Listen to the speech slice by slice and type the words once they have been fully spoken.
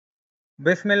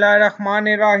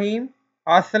Bismillahirrahmanirrahim.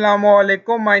 Assalamu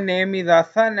alaikum. My name is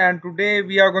Hassan and today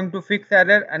we are going to fix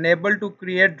error unable to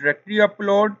create directory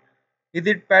upload. Is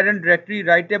it parent directory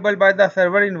writable by the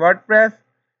server in WordPress?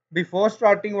 Before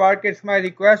starting work, it's my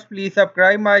request, please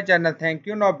subscribe my channel. Thank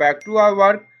you. Now back to our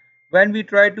work. When we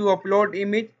try to upload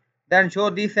image, then show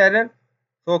this error.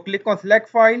 So click on select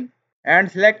file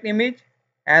and select image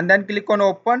and then click on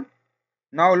open.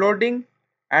 Now loading,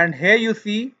 and here you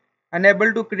see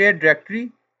unable to create directory.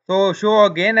 So show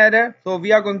again error. So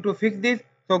we are going to fix this.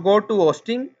 So go to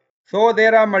hosting. So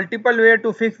there are multiple ways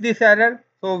to fix this error.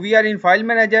 So we are in file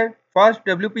manager. First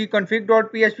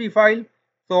wp-config.php file.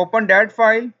 So open that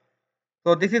file.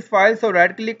 So this is file. So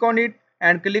right click on it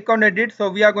and click on edit. So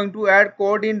we are going to add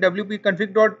code in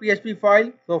wp-config.php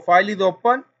file. So file is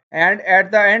open and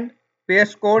at the end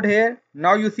paste code here.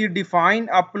 Now you see define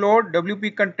upload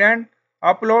wp content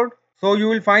upload. So you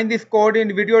will find this code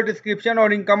in video description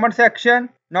or in comment section.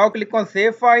 Now click on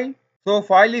save file. So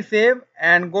file is saved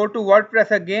and go to WordPress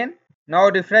again. Now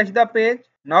refresh the page.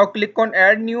 Now click on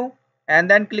add new and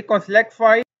then click on select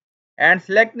file and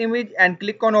select image and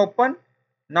click on open.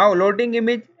 Now loading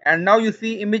image and now you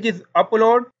see image is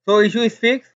upload. So issue is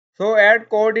fixed. So add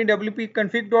code in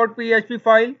wp-config.php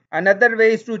file. Another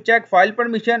way is to check file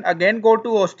permission. Again go to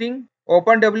hosting,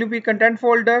 open wp content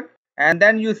folder and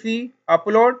then you see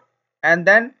upload and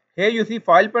then here you see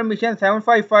file permission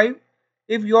 755.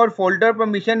 If your folder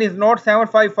permission is not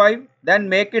 755 then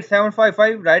make it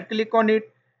 755. Right click on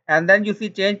it and then you see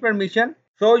change permission.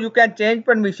 So you can change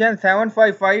permission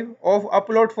 755 of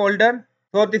upload folder.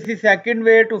 So this is second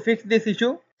way to fix this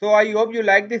issue. So I hope you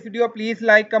like this video. Please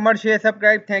like, comment, share,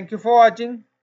 subscribe. Thank you for watching.